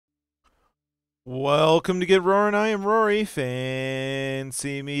Welcome to GetRoaring. I am Rory.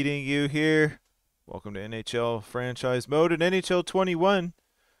 Fancy meeting you here. Welcome to NHL franchise mode in NHL 21.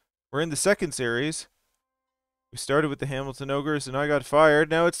 We're in the second series. We started with the Hamilton Ogres and I got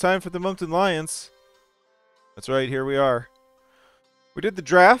fired. Now it's time for the Moncton Lions. That's right, here we are. We did the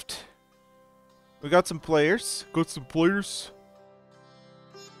draft. We got some players.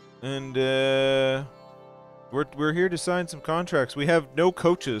 And we're here to sign some contracts. We have no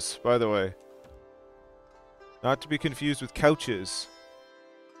coaches, by the way. Not to be confused with couches.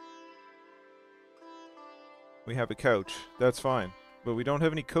 We have a couch. That's fine. But we don't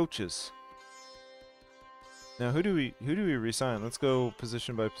have any coaches. Now who do we resign? Let's go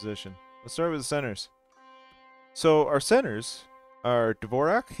position by position. Let's start with the centers. So our centers are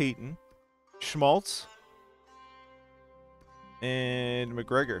Dvorak, Hayton, Schmaltz, and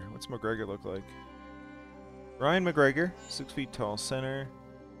McGregor. What's McGregor look like? Ryan McGregor, 6 feet tall center.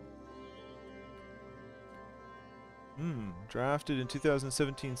 Drafted in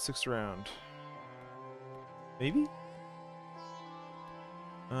 2017, 6th round. Maybe?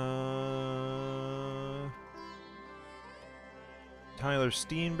 Tyler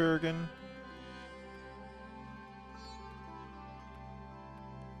Steenbergen.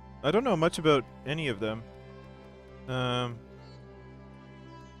 I don't know much about any of them.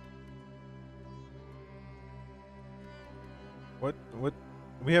 What?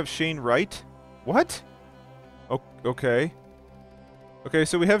 We have Shane Wright? What? Okay. Okay,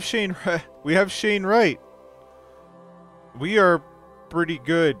 so we have Shane Wright. We are pretty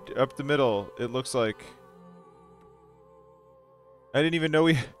good up the middle, it looks like. I didn't know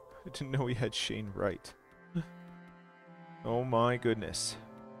we had Shane Wright. Oh my goodness.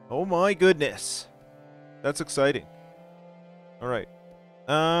 Oh my goodness. That's exciting. All right.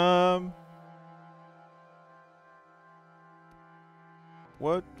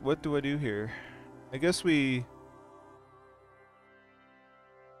 What do I do here? I guess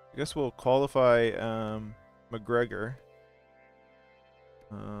we'll qualify McGregor.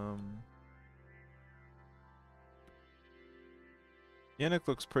 Yannick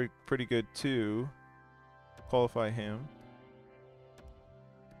looks pretty good too. Qualify him.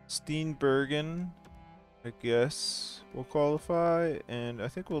 Steenbergen, I guess we'll qualify, and I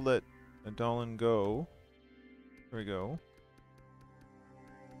think we'll let Adolin go. There we go.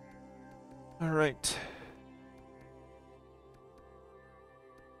 All right.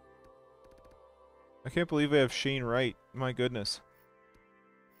 I can't believe we have Shane Wright. My goodness.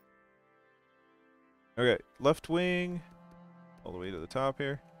 Okay, left wing, all the way to the top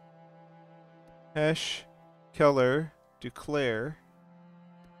here. Hesh, Keller, Duclair,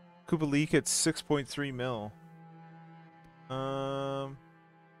 Kubalik at 6.3 mil. I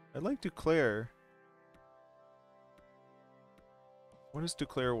like Duclair. What does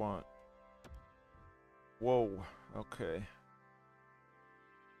Duclair want? Whoa. Okay.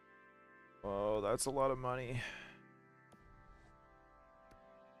 Oh, that's a lot of money.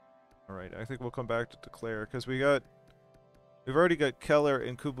 Alright, I think we'll come back to Duclair because we've already got Keller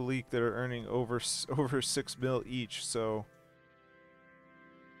and Kubalik that are earning over 6 mil each, so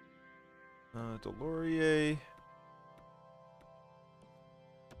Delorier,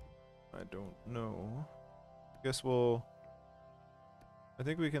 I don't know. I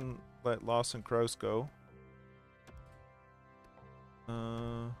think we can let Lawson Krause go.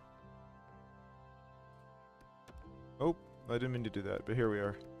 Oh, I didn't mean to do that, but here we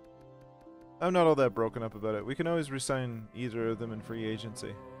are. I'm not all that broken up about it. We can always resign either of them in free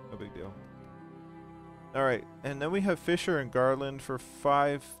agency. No big deal. Alright, and then we have Fisher and Garland for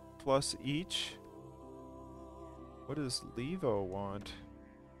 5+ each. What does Levo want?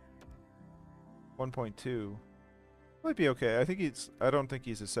 1.2. Might be okay. I don't think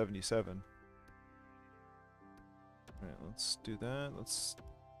he's a 77. Alright, let's do that. Let's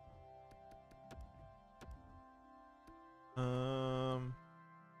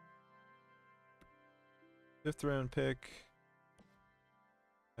 5th round pick.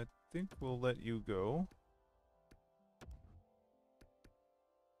 I think we'll let you go.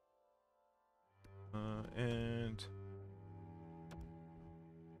 And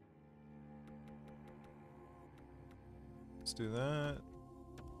let's do that.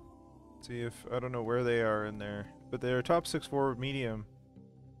 See if I don't know where they are in there, but they're top 6 forward medium.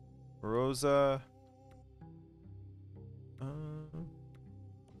 Rosa.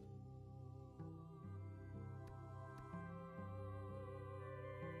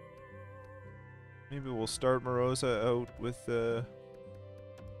 Maybe we'll start Moroza out with there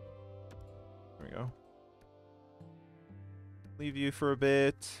we go. Leave you for a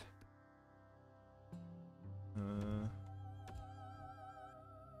bit.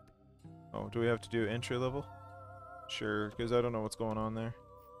 Oh, do we have to do entry level? Sure, because I don't know what's going on there.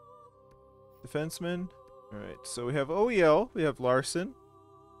 Defenseman. Alright, so we have OEL. We have Larson.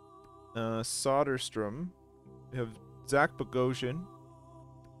 Soderstrom. We have Zach Bogosian.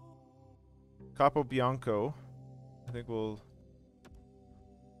 Capobianco. I think we'll...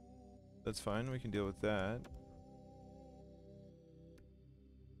 That's fine. We can deal with that.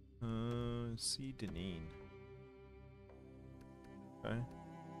 C. Deneen. Okay.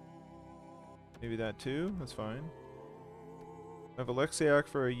 Maybe that too. That's fine. I have Alexiak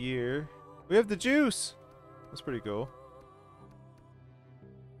for a year. We have the juice! That's pretty cool.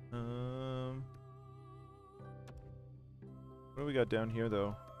 What do we got down here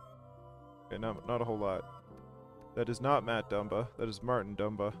though? Okay, not a whole lot. That is not Matt Dumba. That is Martin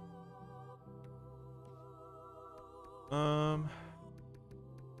Dumba.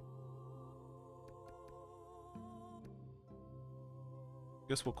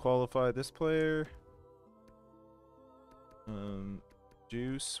 Guess we'll qualify this player.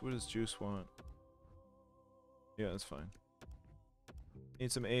 Juice. What does Juice want? Yeah, that's fine.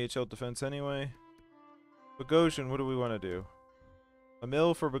 Need some AHL defense anyway. Bogosian, what do we want to do? A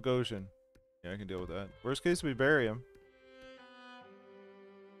mil for Bogosian. Yeah, I can deal with that. Worst case, we bury him.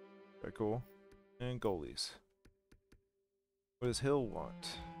 Very cool. And goalies. What does Hill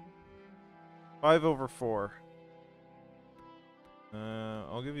want? 5/4.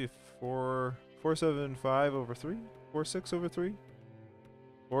 I'll give you 4.75/3. 4.6/3.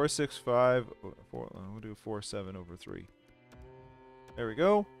 4.65. We'll do 4.7/3. There we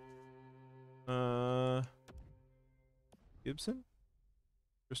go. Gibson.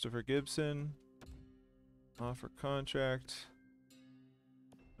 Christopher Gibson. Offer contract.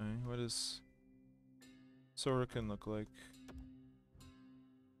 Okay, what does Sorokin look like?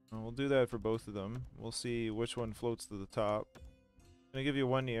 We'll do that for both of them. We'll see which one floats to the top. I'm gonna give you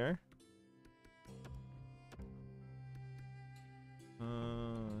 1 year.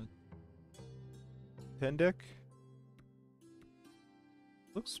 Pendek.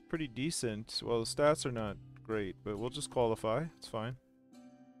 Looks pretty decent. Well, the stats are not great, but we'll just qualify. It's fine.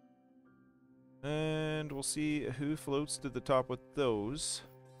 And we'll see who floats to the top with those.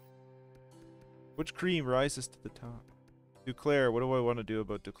 Which cream rises to the top? Duclair. What do I want to do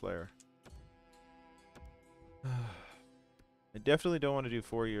about Duclair? I definitely don't want to do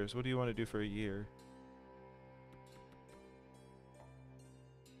 4 years. What do you want to do for a year?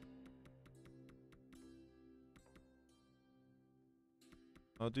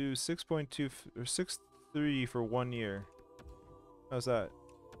 I'll do 6.2 or 6.3 for 1 year. How's that?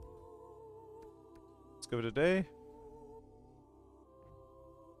 Let's give it a day.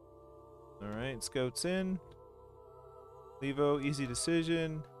 Alright, scouts in. Levo, easy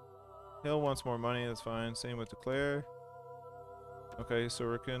decision. Hill wants more money, that's fine. Same with Duclair. Okay,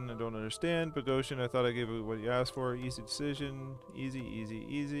 Sorokin, I don't understand. Bogosian, I thought I gave you what you asked for. Easy decision. Easy, easy,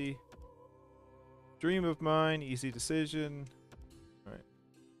 easy. Dream of mine, easy decision. Alright.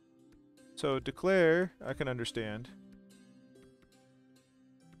 So, Duclair, I can understand.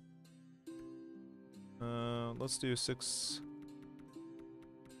 Let's do 6.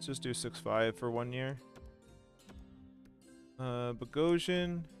 Let's just do 6.5 for 1 year.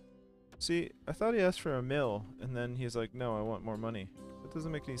 Bogosian. See, I thought he asked for a mil, and then he's like, no, I want more money. That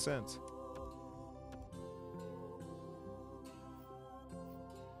doesn't make any sense.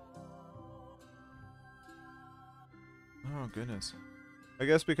 Oh, goodness. I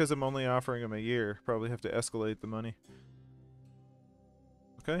guess because I'm only offering him a year, probably have to escalate the money.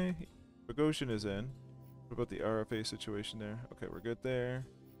 Okay, Bogosian is in. What about the RFA situation there? Okay, we're good there.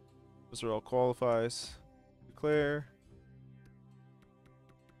 Those are all qualifies. Declare.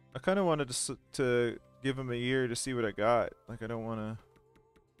 I kind of wanted to give him a year to see what I got. Like, I don't want to...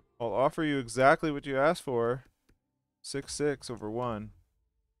 I'll offer you exactly what you asked for. 6/6/1.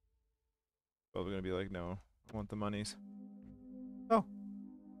 Probably going to be like, no, I want the monies. Oh.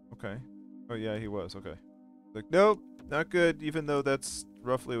 Okay. Oh, yeah, he was. Okay. Like, nope, not good, even though that's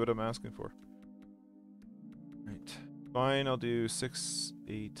roughly what I'm asking for. Right. Fine, I'll do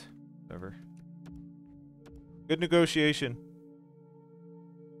 6/8. Whatever. Good negotiation.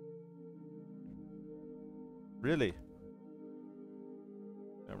 Really?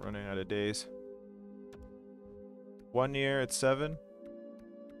 I'm running out of days. 1 year at 7.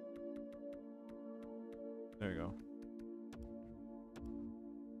 There you go.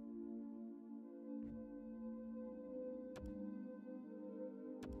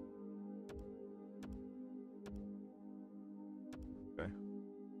 Okay.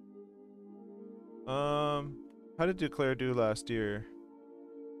 How did Duclair do last year?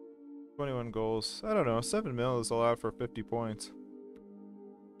 21 goals. I don't know. 7 mil is a lot for 50 points.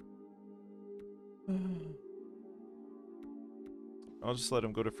 I'll just let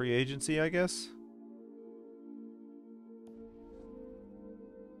him go to free agency, I guess.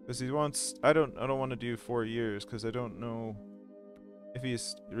 Because he wants... I don't want to do 4 years, because I don't know if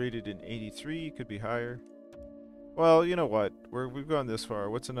he's rated in 83. He could be higher. Well, you know what? We've gone this far.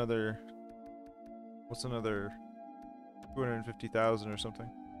 What's another 250,000 or something?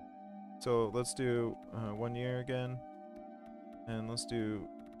 So let's do 1 year again. And let's do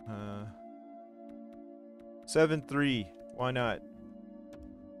 7-3. Why not?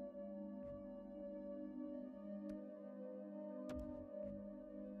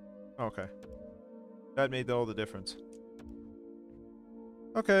 Okay. That made all the difference.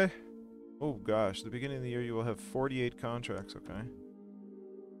 Okay. Oh gosh, the beginning of the year you will have 48 contracts, okay.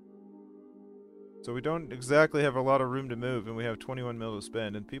 So we don't exactly have a lot of room to move, and we have 21 mil to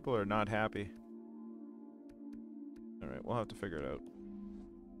spend, and people are not happy. Alright, we'll have to figure it out.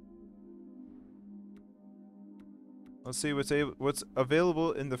 Let's see what's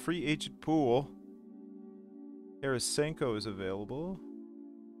available in the free agent pool. Tarasenko is available.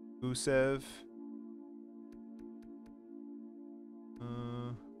 Gusev.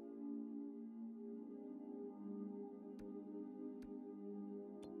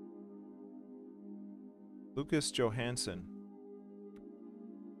 Lucas Johansson.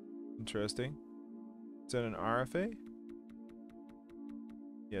 Interesting. Is that an RFA?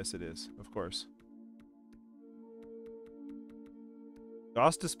 Yes, it is. Of course.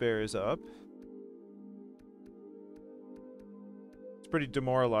 Gostisbehere is up. It's pretty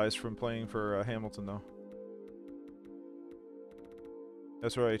demoralized from playing for Hamilton, though.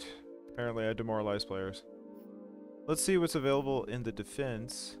 That's right. Apparently I demoralize players. Let's see what's available in the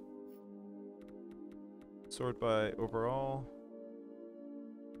defense. Sort by overall.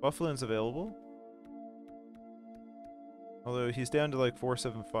 Bufflin's available. Although he's down to like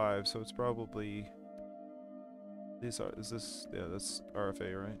 475, so it's probably... These are... Is this... Yeah, that's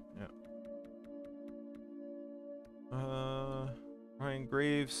RFA, right? Yeah. Ryan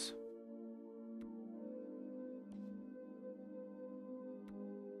Graves.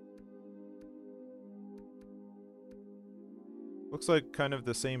 Looks like kind of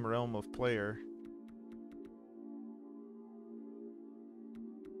the same realm of player.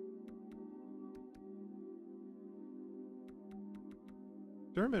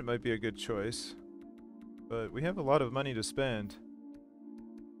 Dermott might be a good choice, but we have a lot of money to spend.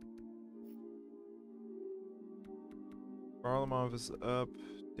 Varlamov is up.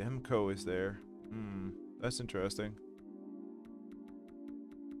 Demko is there. That's interesting.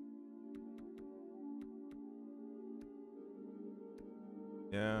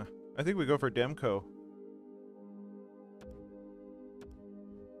 Yeah, I think we go for Demko.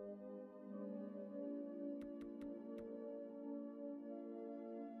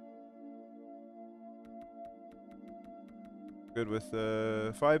 Good with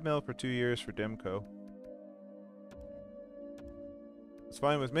 5 mil for 2 years for Demko. It's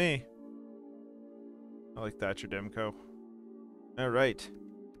fine with me. I like Thatcher Demko. Alright.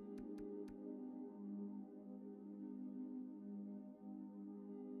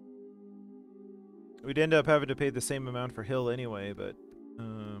 We'd end up having to pay the same amount for Hill anyway, but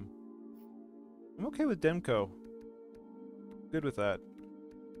I'm okay with Demko. Good with that.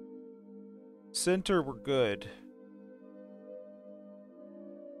 Center, we're good.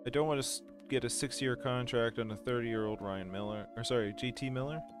 I don't want to get a 6-year contract on a 30-year-old Ryan Miller. Or sorry, GT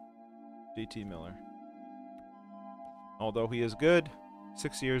Miller? GT Miller. Although he is good,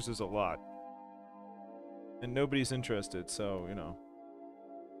 6 years is a lot. And nobody's interested, so, you know.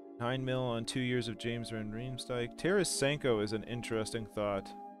 9 mil on 2 years of James Van Riemsdyk. Tarasenko is an interesting thought.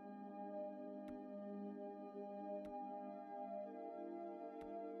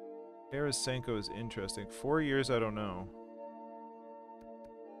 Tarasenko is interesting. 4 years, I don't know.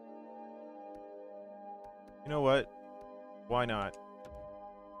 You know what? Why not?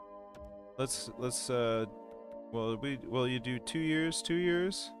 Let's will you do 2 years? 2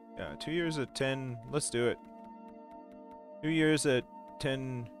 years? Yeah, 2 years at 10. Let's do it. 2 years at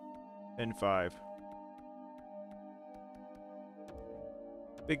 10 and 5.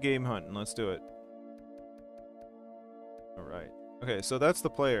 Big game hunting. Let's do it. All right. Okay, so that's the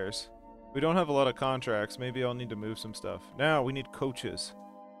players. We don't have a lot of contracts. Maybe I'll need to move some stuff. Now we need coaches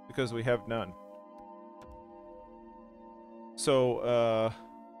because we have none. So,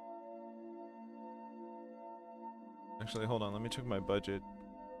 actually, hold on. Let me check my budget.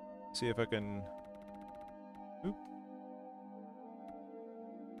 See if I can... Oop.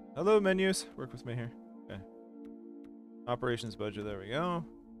 Hello, menus. Work with me here. Okay. Operations budget. There we go.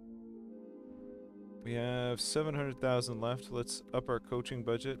 We have 700,000 left. Let's up our coaching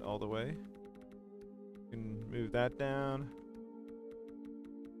budget all the way. Can move that down.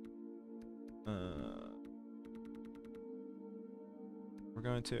 We're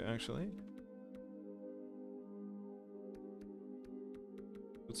going to actually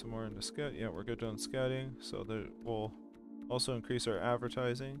put some more into scout. Yeah, we're good on scouting, so that will also increase our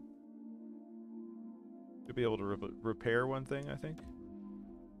advertising. Should be able to repair one thing, I think.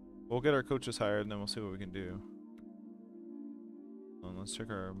 We'll get our coaches hired, and then we'll see what we can do. Let's check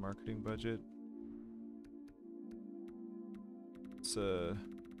our marketing budget. Let's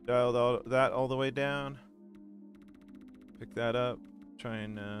dial that all the way down. Pick that up. Try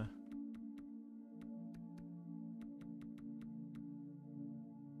and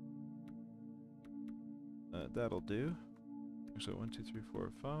that'll do. So 1, 2, 3,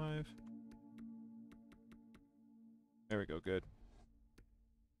 4, 5. There we go. Good.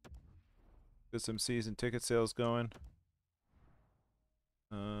 Get some season ticket sales going.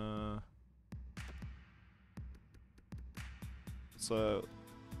 Let's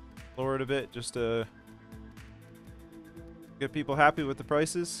lower it a bit just to get people happy with the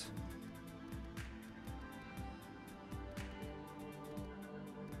prices.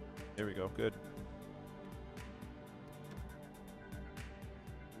 There we go. Good.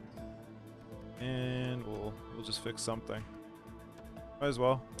 And we'll just fix something. Might as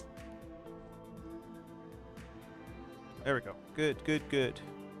well. There we go. Good, good, good.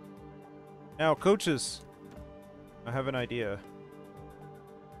 Now, coaches. I have an idea.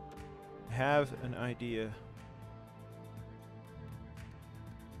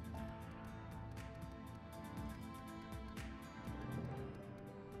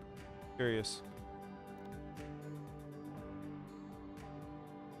 Curious.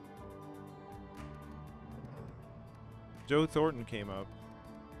 Joe Thornton came up.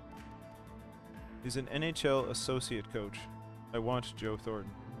 He's an NHL associate coach. I want Joe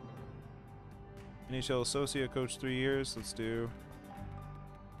Thornton. NHL associate coach, 3 years. Let's do.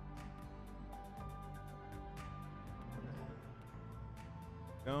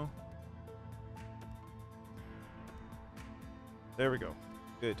 Go. There we go.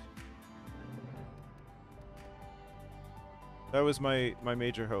 Good. That was my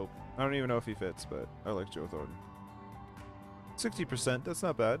major hope. I don't even know if he fits, but I like Joe Thornton. 60%, that's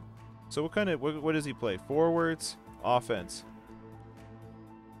not bad. So what does he play? Forwards, offense.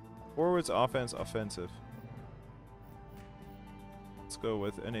 Forwards, offense, offensive. Let's go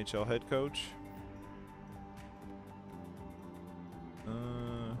with NHL head coach.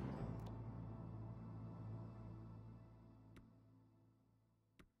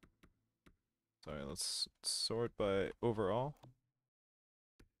 Sorry, let's sort by overall.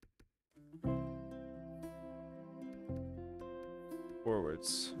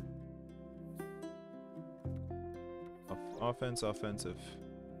 Forwards. Offense, offensive.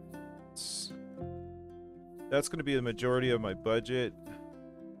 That's going to be the majority of my budget.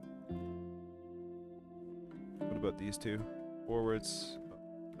 What about these two? Forwards,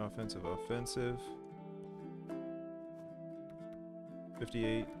 offensive, offensive.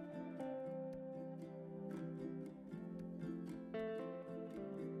 58.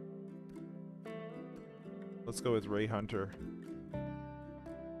 Let's go with Ray Hunter.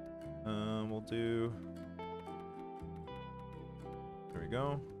 We'll do. There we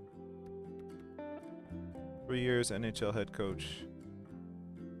go. 3 years NHL head coach.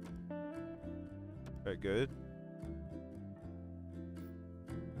 Very good.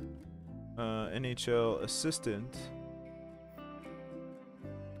 NHL assistant.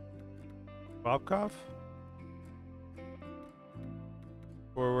 Bobkov.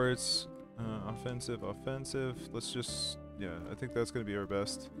 Forwards. Offensive, offensive. Let's just, yeah, I think that's going to be our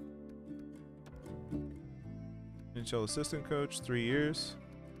best. NHL assistant coach, 3 years.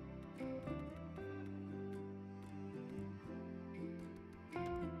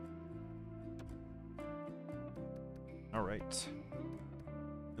 All right.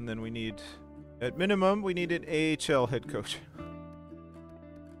 And then we need, at minimum, we need an AHL head coach.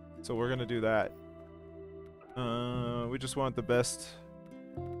 So we're going to do that. We just want the best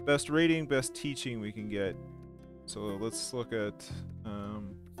rating, best teaching we can get. So let's look at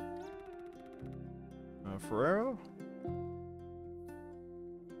Ferrero.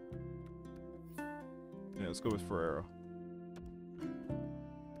 Yeah, let's go with Ferrero.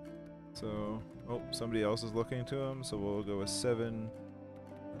 So, oh, somebody else is looking to him, so we'll go with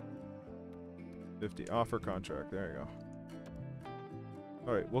 750 offer contract. There you go.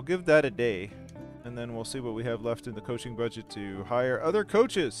 All right, we'll give that a day. And then we'll see what we have left in the coaching budget to hire other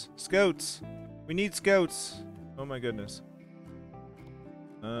coaches. Scouts. We need scouts. Oh my goodness.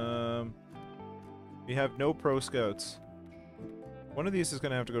 We have no pro scouts. One of these is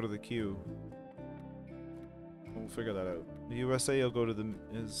going to have to go to the queue. figure that out. The USA will go to the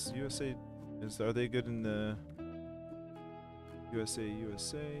are they good in the USA?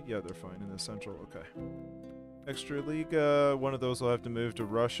 Yeah, they're fine in the Central. Okay. Extra Liga, one of those will have to move to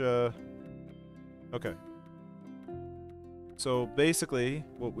Russia. Okay. So basically,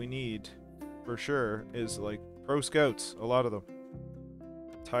 what we need for sure is like pro scouts, a lot of them.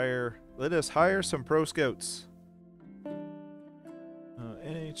 Let us hire some pro scouts.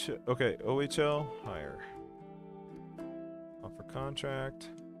 NHL, okay, OHL, hire. Offer contract.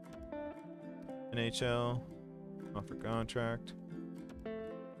 NHL, offer contract.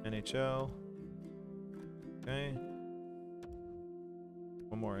 NHL. Okay.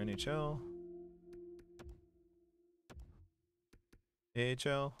 One more NHL.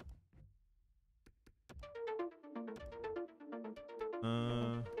 AHL.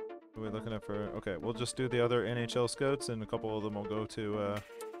 What are we looking at for? Okay, we'll just do the other NHL scouts, and a couple of them will go to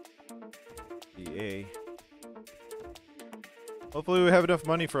the A. Hopefully we have enough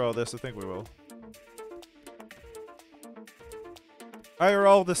money for all this. I think we will. Hire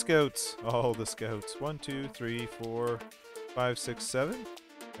all the scouts. All the scouts. 1, 2, 3, 4, 5, 6, 7.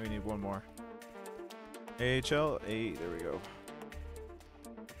 We need one more. AHL, 8. There we go.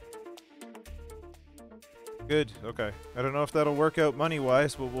 Good. Okay. I don't know if that'll work out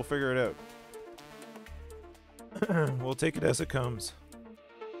money-wise, but we'll figure it out. We'll take it as it comes.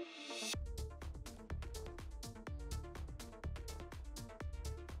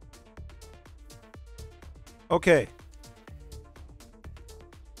 Okay.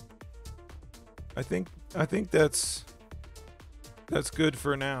 I think that's good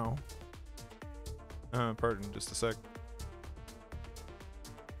for now. Pardon, just a sec.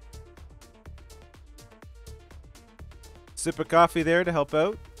 Sip of coffee there to help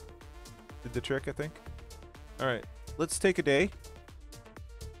out. Did the trick, I think. Alright, let's take a day.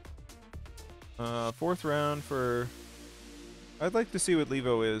 4th round for... I'd like to see what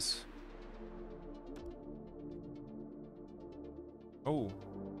Levo is.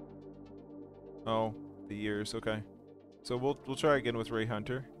 Oh, the years, okay. So we'll try again with Ray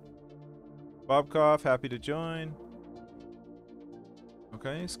Hunter. Bobkov, happy to join.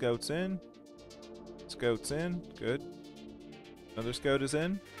 Okay, scouts in. Scouts in, good. Another scout is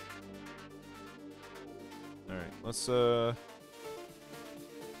in. Alright, let's go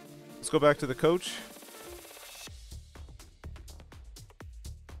back to the coach.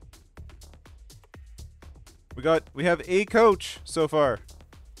 We have a coach so far.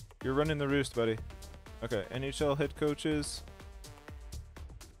 You're running the roost, buddy. Okay, NHL head coaches.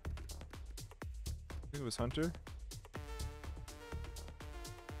 I think it was Hunter.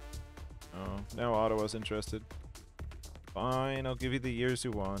 Oh, now Ottawa's interested. Fine, I'll give you the years you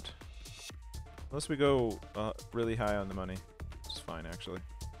want. Unless we go really high on the money. It's fine, actually.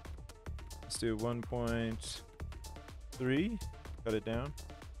 Let's do 1.3. Cut it down.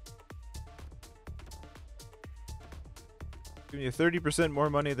 Give you 30% more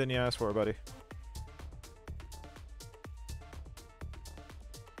money than you asked for, buddy.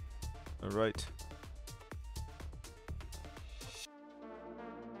 Alright.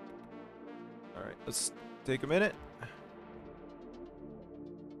 Alright, let's take a minute.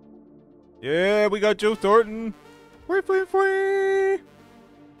 Yeah, we got Joe Thornton.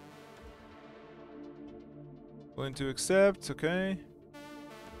 Willing to accept, okay.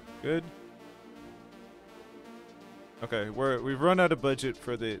 Good. Okay, we've run out of budget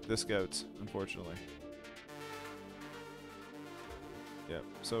for the scouts, unfortunately. Yeah,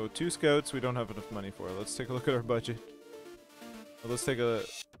 so 2 scouts we don't have enough money for. Let's take a look at our budget. Well, let's take a...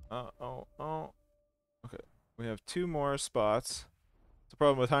 Okay, we have 2 more spots. The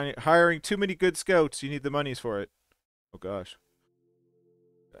problem with hiring too many good scouts, you need the monies for it. Oh gosh.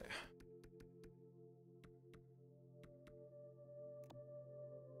 Okay.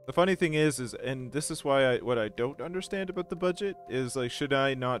 The funny thing is, and this is why what I don't understand about the budget is, like, should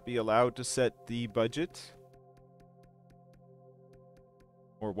I not be allowed to set the budget?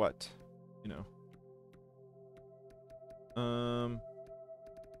 Or what? You know.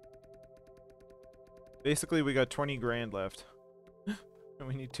 Basically we got 20 grand left. And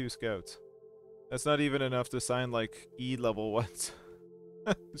we need 2 scouts. That's not even enough to sign, like, E-level ones.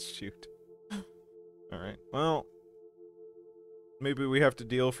 Shoot. Alright, well... Maybe we have to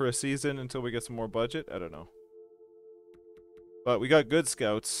deal for a season until we get some more budget. I don't know. But we got good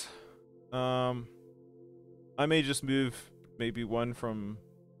scouts. I may just move maybe one from...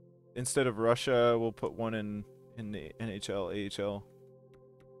 Instead of Russia, we'll put one in the NHL, AHL.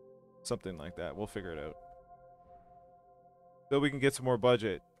 Something like that. We'll figure it out. So we can get some more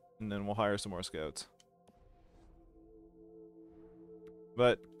budget, and then we'll hire some more scouts.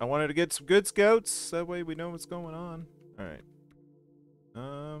 But I wanted to get some good scouts. That way we know what's going on. All right.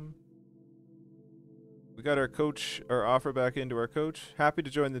 We got our coach, our offer back into our coach. Happy to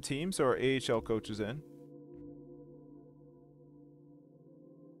join the team, so our AHL coach is in.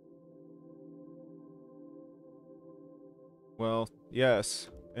 Well, yes.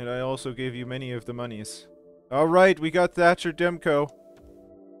 And I also gave you many of the monies. All right, we got Thatcher Demko.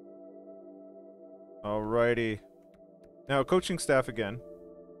 Alrighty. Now, coaching staff again.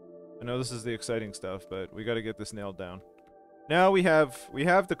 I know this is the exciting stuff, but we got to get this nailed down. Now we have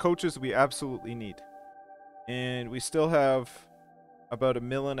the coaches we absolutely need. And we still have about $1.5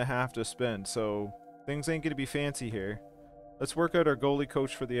 million to spend, so things ain't going to be fancy here. Let's work out our goalie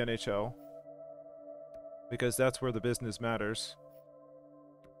coach for the NHL. Because that's where the business matters.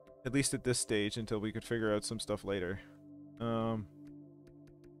 At least at this stage, until we could figure out some stuff later. Do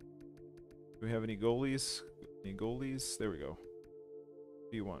we have any goalies? Any goalies? There we go. What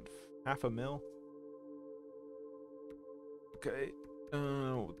do you want? $500,000? Okay.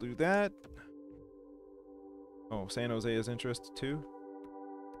 We'll do that. Oh, San Jose is interested too?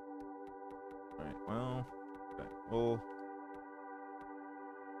 Alright, well... Okay, we'll...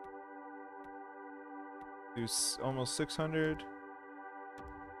 do almost 600.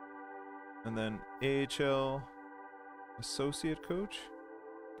 And then AHL associate coach.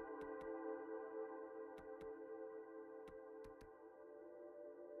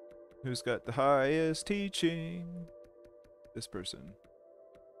 Who's got the highest teaching? This person.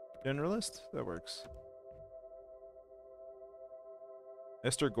 Generalist? That works.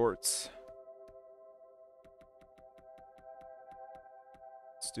 Esther Gortz.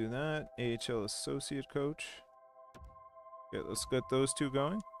 Let's do that. AHL associate coach. Okay, let's get those two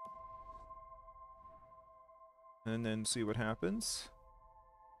going. And then see what happens.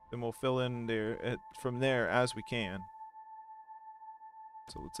 Then we'll fill in there from there as we can.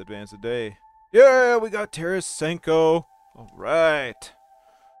 So let's advance a day. Yeah, we got Tarasenko. All right.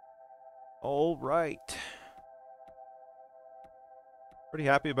 All right. Pretty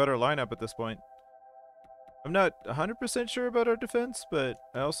happy about our lineup at this point. I'm not 100% sure about our defense, but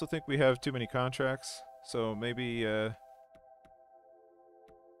I also think we have too many contracts. So maybe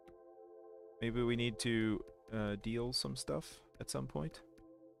maybe we need to deal some stuff at some point.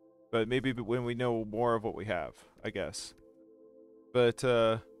 But maybe when we know more of what we have, I guess. But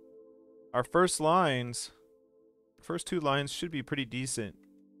our first two lines should be pretty decent.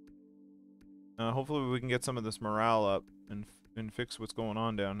 Hopefully we can get some of this morale up and fix what's going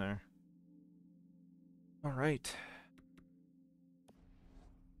on down there. All right.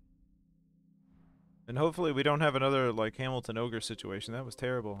 And hopefully we don't have another like Hamilton Ogres situation. That was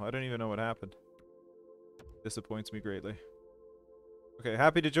terrible. I don't even know what happened. Disappoints me greatly. Okay,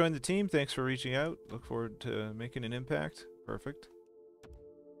 happy to join the team. Thanks for reaching out. Look forward to making an impact. Perfect.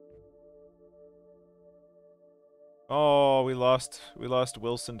 Oh, we lost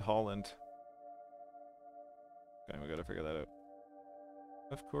Wilson Holland. Okay, we gotta figure that out.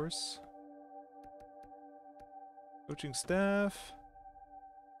 Of course. Coaching staff.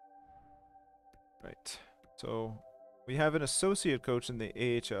 Right. So we have an associate coach in the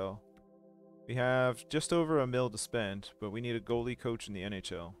AHL. We have just over $1 million to spend, but we need a goalie coach in the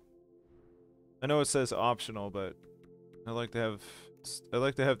NHL. I know it says optional, but I like to have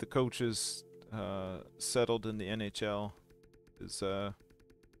the coaches settled in the NHL. Is not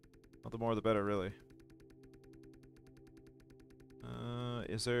the more the better, really.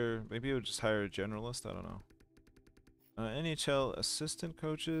 Is there maybe we'll just hire a generalist? I don't know. NHL assistant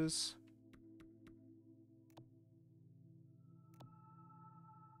coaches.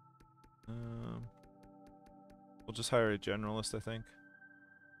 We'll just hire a generalist, I think.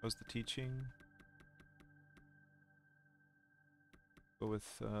 How's the teaching? Go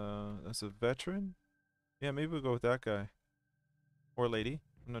with as a veteran? Yeah, maybe we'll go with that guy. Or lady.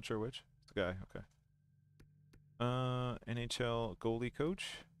 I'm not sure which. It's the guy, okay. NHL goalie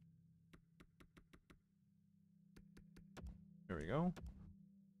coach. There we go.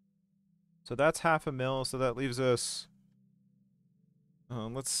 So that's $500,000, so that leaves us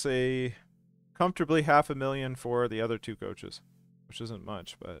let's say comfortably $500,000 for the other two coaches, which isn't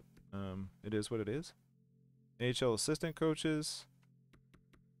much, but it is what it is. NHL assistant coaches.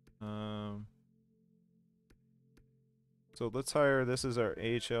 So let's hire, this is our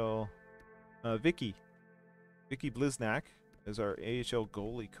AHL, Vicky Bliznak is our AHL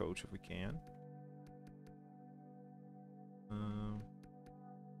goalie coach if we can.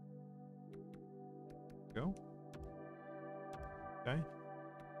 Go. Okay.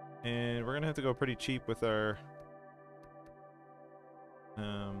 And we're gonna have to go pretty cheap with our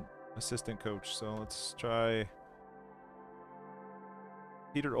assistant coach. So let's try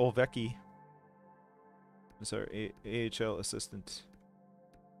Peter Olvecki is our AHL assistant.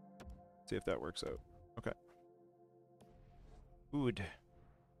 See if that works out. Okay. Good.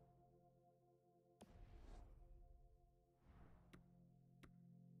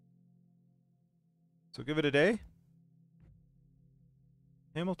 So give it a day.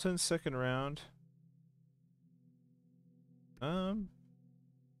 Hamilton's second round.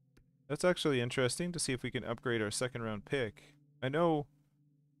 That's actually interesting to see if we can upgrade our second round pick. I know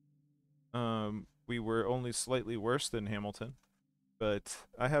we were only slightly worse than Hamilton, but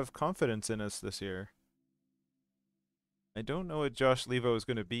I have confidence in us this year. I don't know what Josh Levo is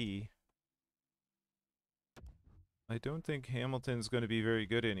going to be. I don't think Hamilton's going to be very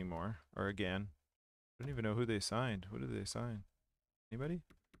good anymore, or again. I don't even know who they signed. Who did they sign? Anybody?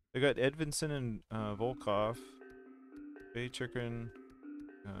 They got Edvinson and Volkov, Baychicken,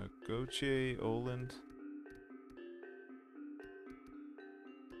 Gauthier, Oland.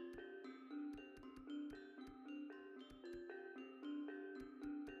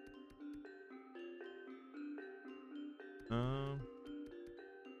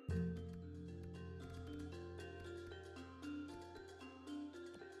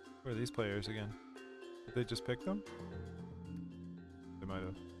 Where are these players again? Did they just pick them? They might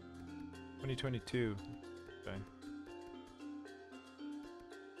have. 2022. Okay.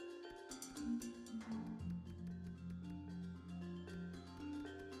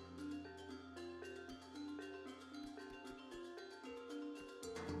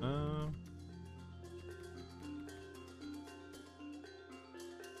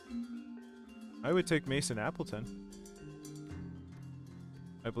 I would take Mason Appleton.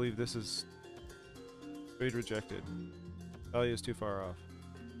 I believe this is trade rejected. Value is too far off.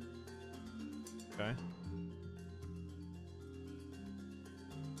 Okay.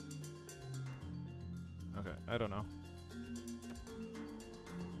 Okay, I don't know.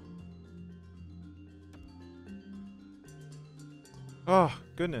 Oh,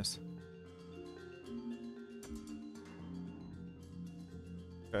 goodness.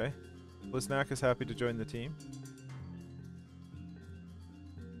 Okay. Lisnak is happy to join the team.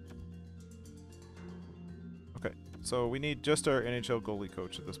 Okay, so we need just our NHL goalie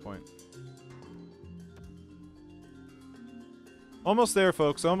coach at this point. Almost there,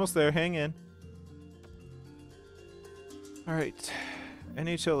 folks. Almost there. Hang in. All right.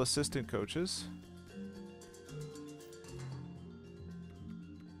 NHL assistant coaches.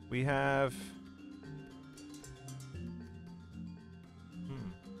 We have...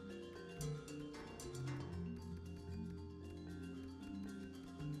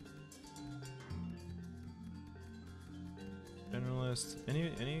 Generalist.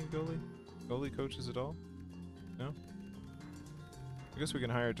 Any goalie coaches at all? No? I guess we can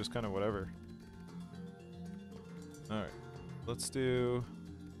hire just kind of whatever. Alright. Let's do...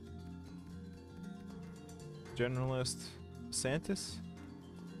 Generalist Santis?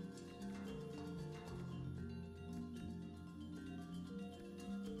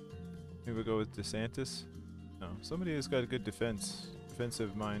 Maybe we'll go with DeSantis. No, somebody who's got a good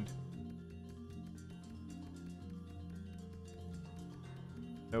defensive mind.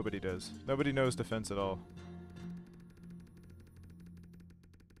 Nobody does. Nobody knows defense at all.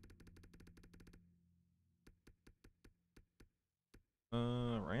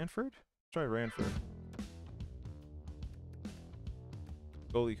 Ranford? Try Ranford.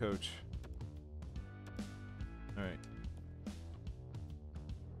 Goalie coach. Alright.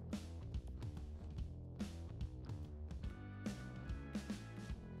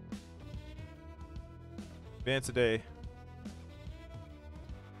 Advance a day.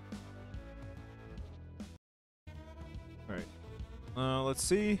 Alright. Let's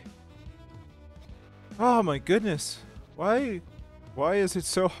see. Oh my goodness. Why is it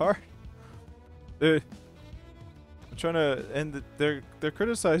so hard? I'm trying to, and they're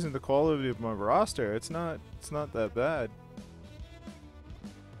criticizing the quality of my roster. It's not that bad.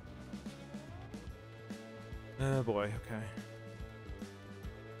 Oh boy, okay.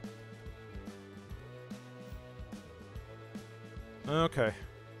 Okay.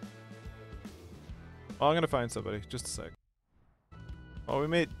 Well, I'm gonna find somebody. Just a sec. Well,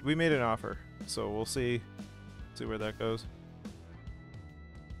 we made an offer, so we'll see where that goes.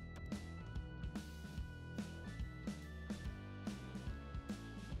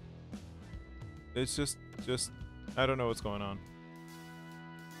 It's just I don't know what's going on.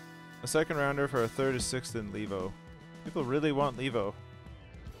 A second rounder for a third, a sixth, and Levo. People really want Levo.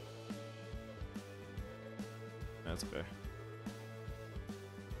 That's okay.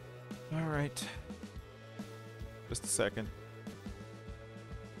 Alright. Just a second.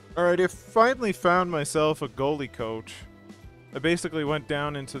 Alright, I finally found myself a goalie coach. I basically went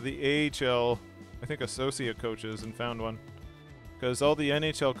down into the AHL, I think associate coaches, and found one. Because all the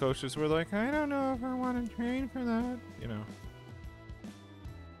NHL coaches were like, I don't know if I want to train for that, you know.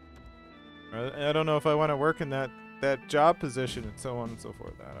 I don't know if I want to work in that job position and so on and so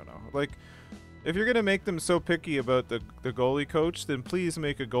forth. I don't know. Like, if you're going to make them so picky about the goalie coach, then please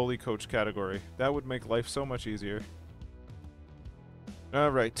make a goalie coach category. That would make life so much easier.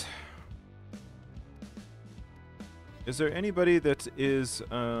 All right. Is there anybody that is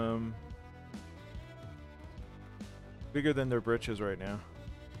bigger than their britches right now?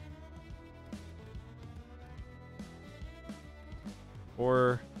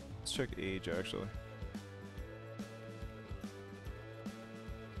 Or let's check age actually.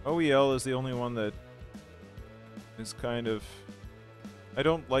 OEL is the only one that is kind of. I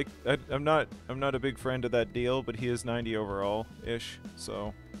don't like. I'm not a big friend of that deal, but he is 90 overall ish.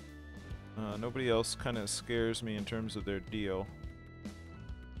 So nobody else kind of scares me in terms of their deal.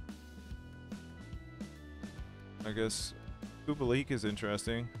 I guess Kubalik is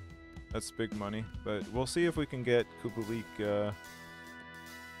interesting. That's big money, but we'll see if we can get Kubalik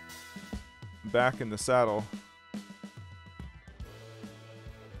back in the saddle.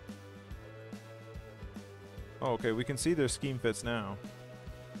 Oh, okay, we can see their scheme fits now.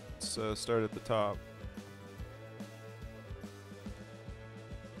 Let's start at the top.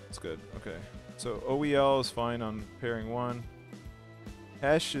 That's good. Okay, so OEL is fine on pairing 1.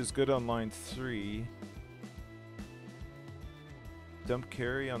 Hesh is good on line 3. Dump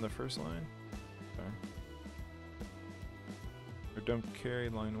carry on the first line. Okay. Or dump carry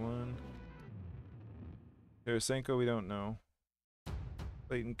line 1. Tarasenko, we don't know.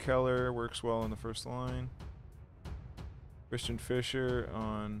 Clayton Keller works well on the first line. Christian Fisher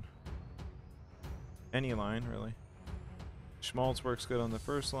on any line, really. Schmaltz works good on the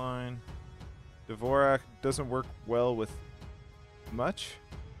first line. Dvorak doesn't work well with much.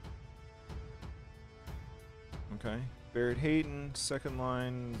 Okay. Barrett Hayton, second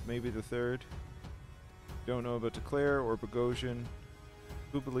line, maybe the third. Don't know about Declare or Bogosian.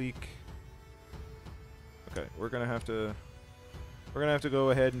 Kubalik. Okay, we're gonna have to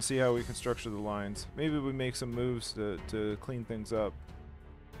go ahead and see how we can structure the lines. Maybe we make some moves to clean things up.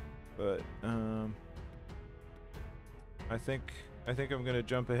 But I think I'm gonna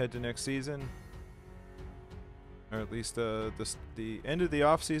jump ahead to next season, or at least the end of the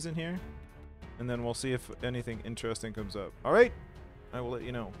off season here, and then we'll see if anything interesting comes up. All right, I will let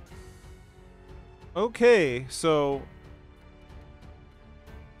you know. Okay, so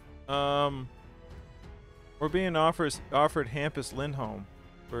we're being offered Hampus Lindholm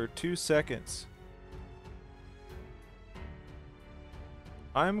for 2 seconds.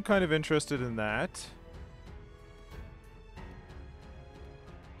 I'm kind of interested in that.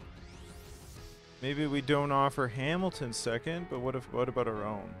 Maybe we don't offer Hamilton second, but what about our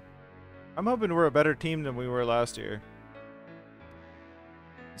own? I'm hoping we're a better team than we were last year.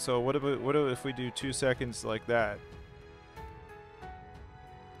 So what if we do 2 seconds like that?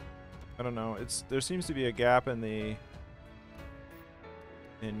 I don't know. There seems to be a gap in the.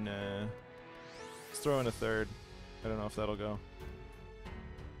 Let's throw in a third. I don't know if that'll go.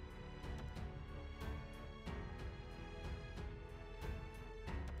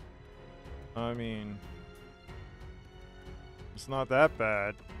 I mean, it's not that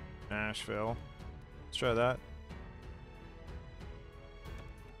bad, Nashville. Let's try that.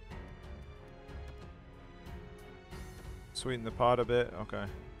 Sweeten the pot a bit. Okay.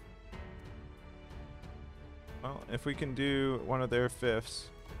 Well, if we can do one of their fifths,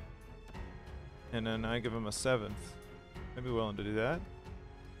 and then I give them a 7th, I'd be willing to do that.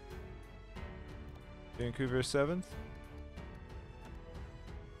 Vancouver 7th.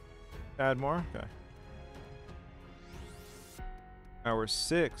 Add more? Okay. Our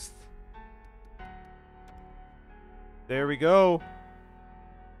 6th. There we go.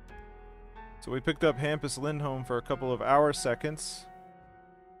 So we picked up Hampus Lindholm for a couple of hour seconds.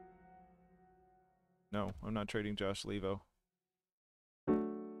 No, I'm not trading Josh Levo.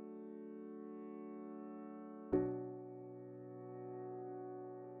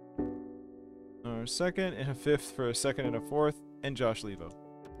 Our 2nd and a 5th for a 2nd and a 4th, and Josh Levo.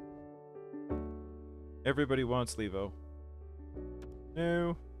 Everybody wants Levo.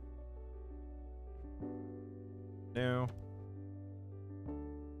 No. No.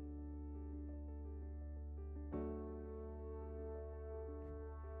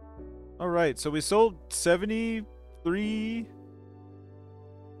 Alright, so we sold 73%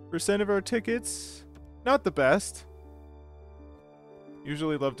 of our tickets. Not the best.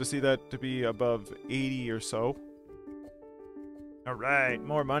 Usually love to see that to be above 80 or so. Alright,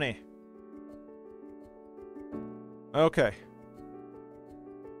 more money. Okay,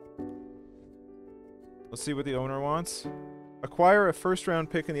 Let's see what the owner wants. Acquire a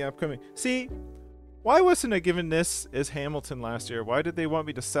first-round pick in the upcoming... See, why wasn't I given this as Hamilton last year? Why did they want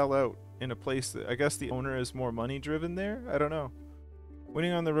me to sell out in a place that... I guess the owner is more money-driven there? I don't know.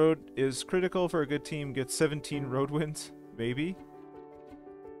 Winning on the road is critical for a good team. Get 17 road wins? Maybe.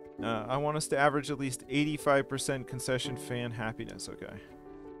 I want us to average at least 85% concession fan happiness. Okay.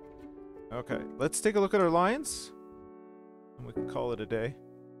 Okay, let's take a look at our Lions. And we can call it a day.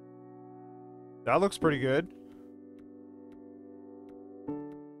 That looks pretty good.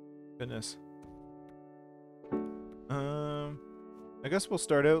 Goodness. I guess we'll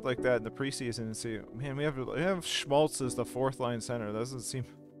start out like that in the preseason and see. Man, we have Schmaltz as the fourth line center. That doesn't seem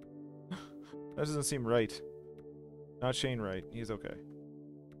that doesn't seem right. Not Shane Wright. He's okay.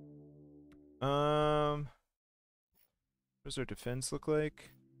 What does our defense look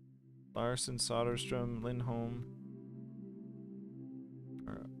like? Larson, Soderstrom, Lindholm,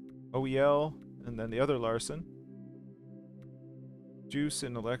 OEL, and then the other Larson. Juice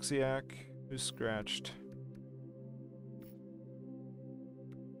and Alexiak, who's scratched.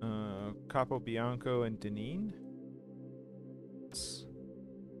 Capo Bianco and Deneen. Let's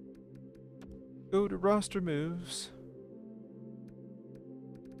go to roster moves.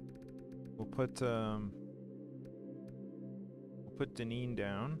 We'll put Deneen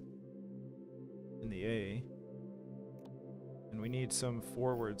down in the A. And we need some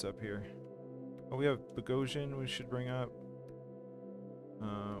forwards up here. Oh, we have Bogosian we should bring up.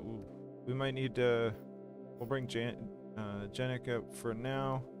 We might need to... We'll bring Janik up for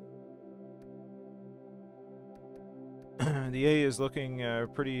now. The A is looking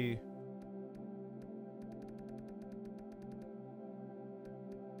pretty...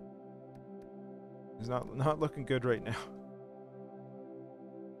 It's not looking good right now.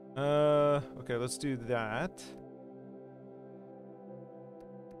 Okay, let's do that.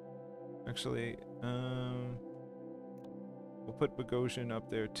 Actually, we'll put Bogosian up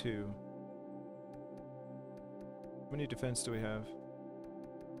there too. How many defense do we have?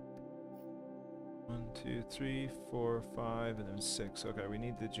 1, 2, 3, 4, 5, and then 6. Okay, we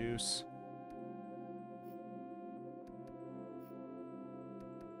need the juice.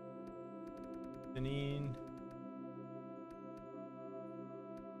 Deneen.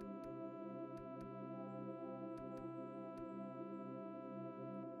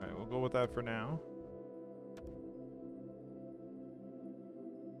 Alright, we'll go with that for now.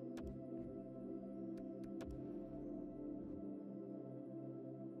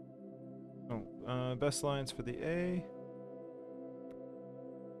 Best lines for the A.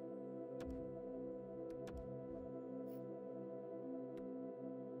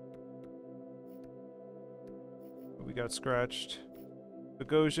 We got scratched.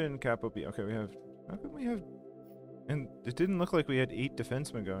 Bogosian, Capo B. Okay, we have... How come we have... And it didn't look like we had 8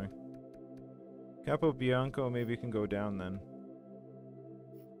 defensemen going. Capo Bianco maybe can go down then.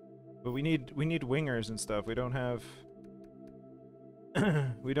 But we need wingers and stuff. We don't have...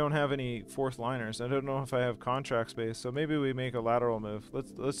 we don't have any fourth liners. I don't know if I have contract space, so maybe we make a lateral move.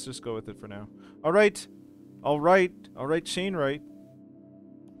 Let's just go with it for now. All right, Shane Wright.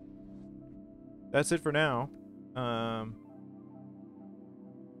 That's it for now.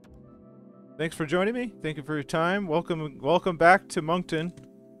 Thanks for joining me. Thank you for your time. Welcome back to Moncton.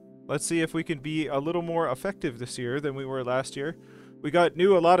 Let's see if we can be a little more effective this year than we were last year. We got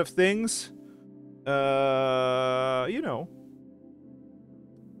a lot of things. You know.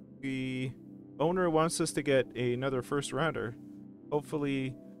 The owner wants us to get another first rounder.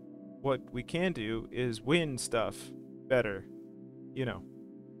 Hopefully what we can do is win stuff better. You know.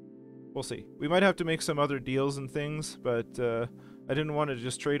 We'll see. We might have to make some other deals and things, but I didn't want to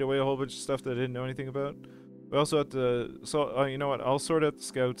just trade away a whole bunch of stuff that I didn't know anything about. We also have to... So, you know what? I'll sort out the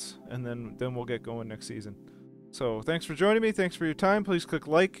scouts, and then we'll get going next season. So, thanks for joining me. Thanks for your time. Please click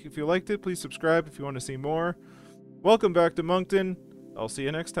like if you liked it. Please subscribe if you want to see more. Welcome back to Moncton. I'll see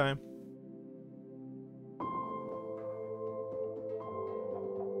you next time.